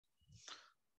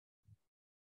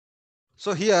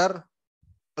So here,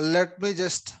 let me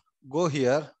just go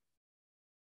here.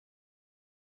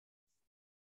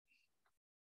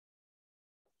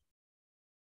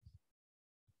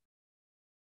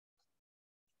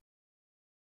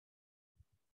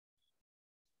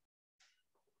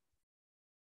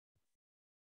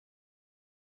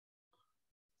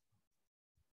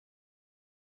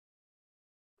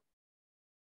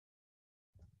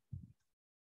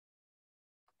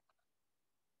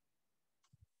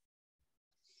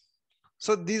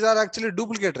 So these are actually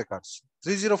duplicate records.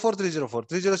 304, 304,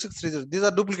 306, 30. These are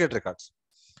duplicate records.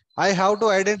 I have to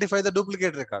identify the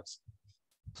duplicate records.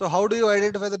 So how do you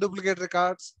identify the duplicate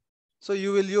records? So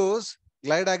you will use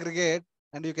glide aggregate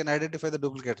and you can identify the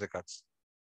duplicate records.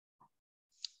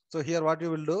 So here what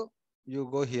you will do, you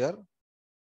go here.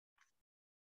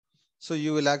 So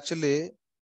you will actually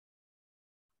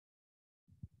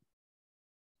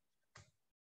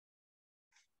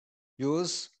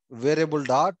use variable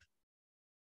dot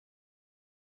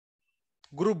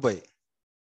group by.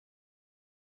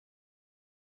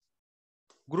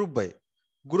 Group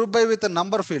by with a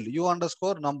number field, u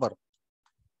underscore number.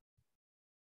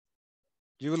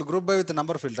 You will group by with a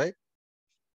number field, right?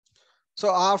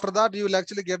 So after that, you will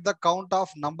actually get the count of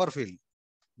number field.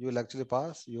 You will actually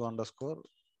pass u underscore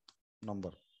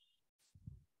number.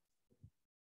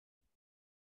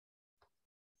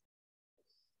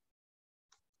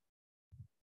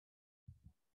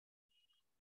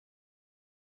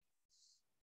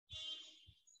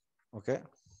 Okay.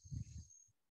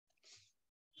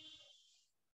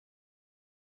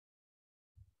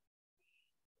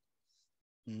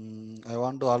 I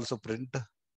want to also print.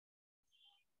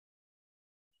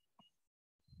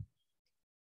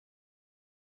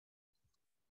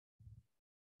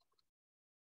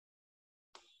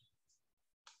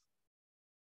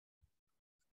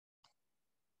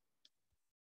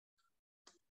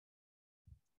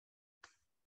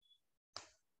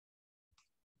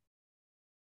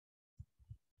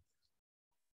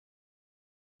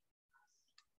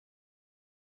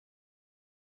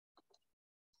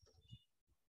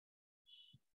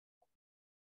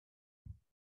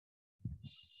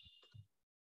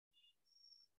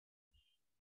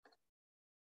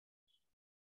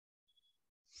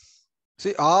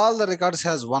 See, all the records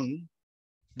has 1,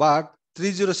 but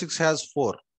 306 has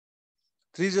 4.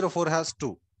 304 has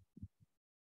 2.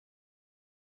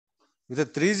 With a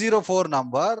 304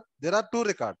 number, there are 2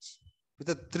 records. With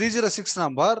a 306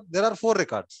 number, there are 4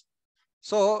 records.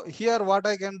 So here what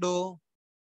I can do,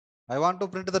 I want to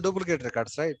print the duplicate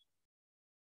records, right?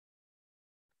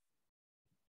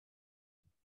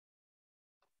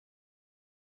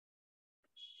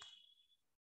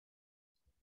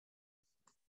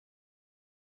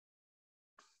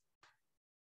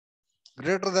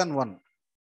 Greater than 1.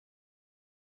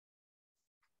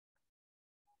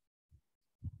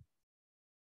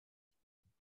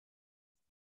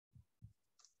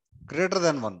 Greater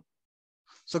than 1.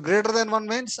 So greater than 1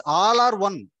 means all are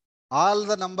 1. All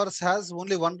the numbers has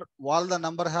only one. All the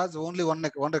number has only one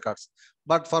records.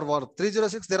 But for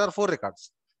 306 there are 4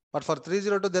 records. But for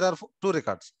 302 there are 2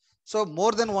 records. So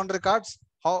more than 1 records.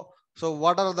 How? So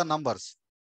what are the numbers?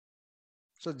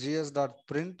 So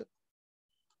gs.print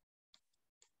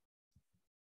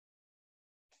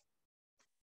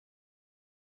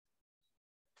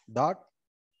dot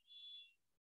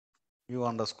u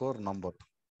underscore number.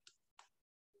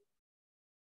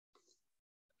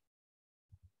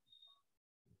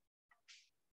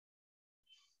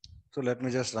 So let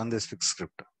me just run this fix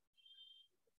script.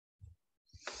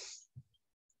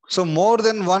 So more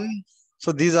than 1.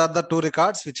 So these are the 2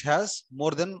 records which has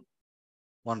more than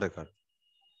 1 record.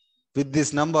 With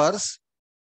these numbers,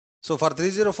 so for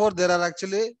 304 there are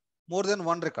actually more than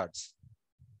 1 records.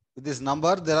 With this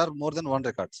number there are more than 1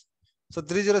 records. So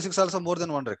 306 also more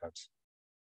than 1 records.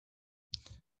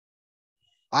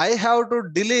 I have to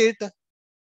delete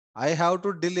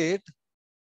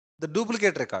the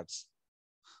duplicate records.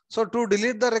 So to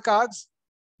delete the records,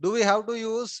 do we have to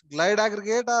use glide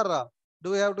aggregate or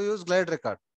do we have to use glide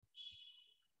record?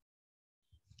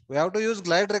 We have to use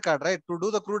glide record, right? To do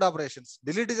the CRUD operations.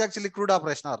 Delete is actually CRUD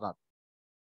operation or not.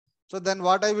 So then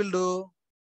what I will do,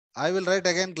 I will write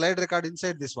again glide record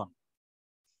inside this one.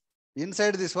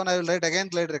 Inside this one, I will write again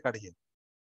glide record here.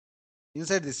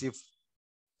 Inside this if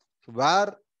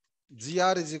where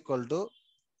gr is equal to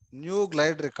new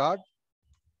glide record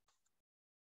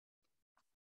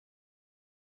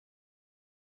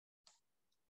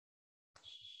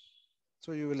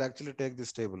so you will actually take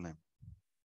this table name.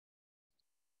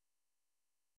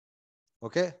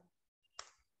 Okay.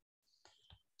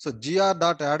 So gr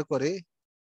dot add query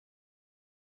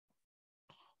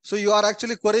So you are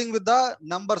actually querying with the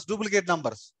numbers, duplicate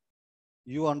numbers.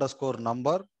 U underscore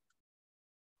number,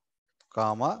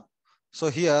 comma. So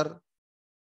here,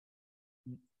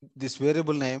 this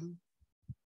variable name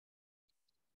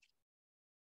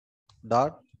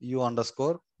dot U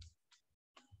underscore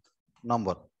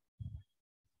number.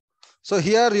 So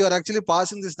here you are actually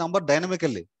passing this number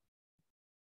dynamically.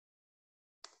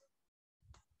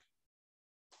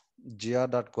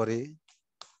 gr.query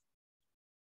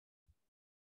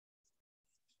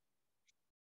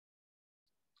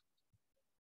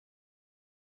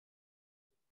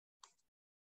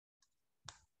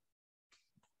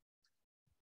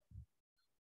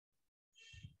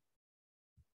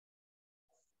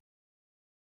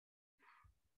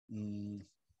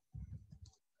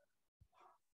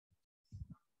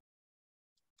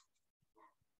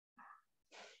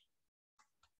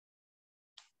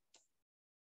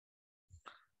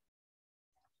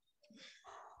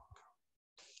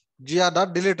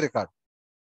gr.delete record.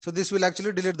 So this will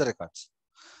actually delete the records.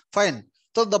 Fine.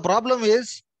 So the problem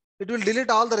is it will delete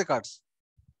all the records.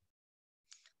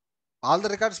 All the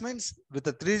records means with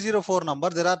the 304 number,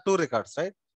 there are 2 records,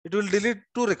 right? It will delete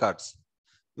 2 records.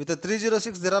 With the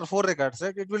 306, there are 4 records,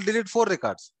 right? It will delete 4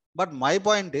 records. But my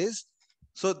point is,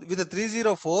 so with the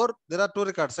 304, there are 2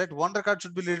 records, right? 1 record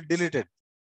should be deleted.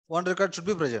 1 record should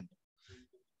be present.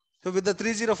 So with the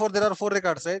 304, there are 4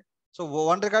 records, right? So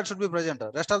 1 record should be present.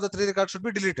 Rest of the 3 records should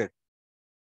be deleted.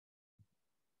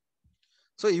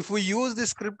 So if we use this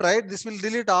script, right, this will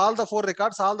delete all the 4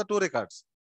 records, all the 2 records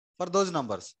for those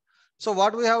numbers. So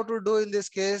what we have to do in this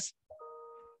case,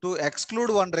 to exclude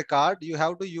 1 record, you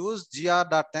have to use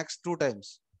gr.next 2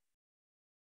 times.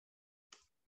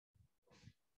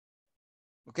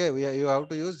 Okay, you have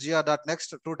to use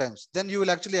gr.next 2 times. Then you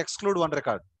will actually exclude 1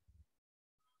 record.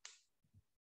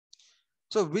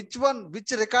 So which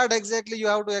record exactly you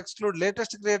have to exclude?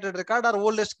 Latest created record or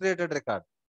oldest created record?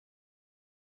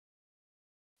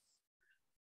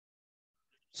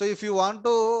 So if you want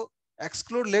to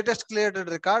exclude latest created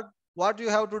record, what you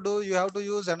have to do? You have to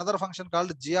use another function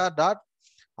called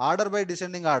gr.order by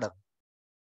descending order.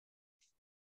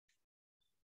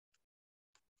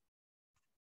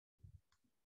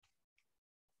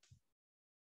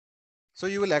 So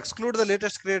you will exclude the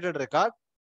latest created record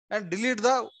and delete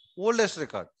the oldest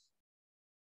record.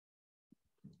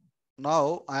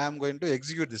 Now I am going to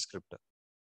execute this script.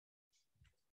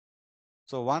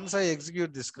 So once I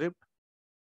execute this script,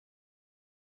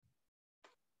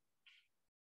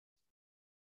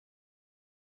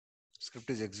 script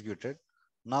is executed.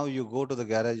 Now you go to the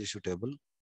garage issue table.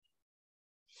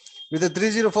 With the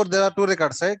 304, there are 2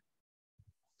 records, right?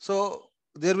 So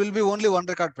there will be only 1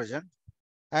 record present.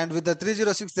 And with the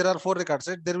 306, there are 4 records,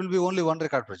 right? There will be only 1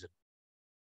 record present.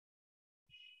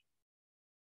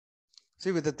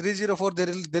 See, with the 304, there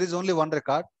is only 1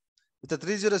 record. With the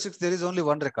 306, there is only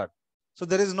 1 record. So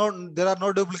there are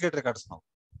no duplicate records now.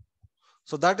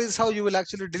 So that is how you will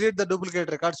actually delete the duplicate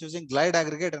records using glide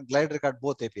aggregate and glide record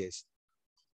both APIs.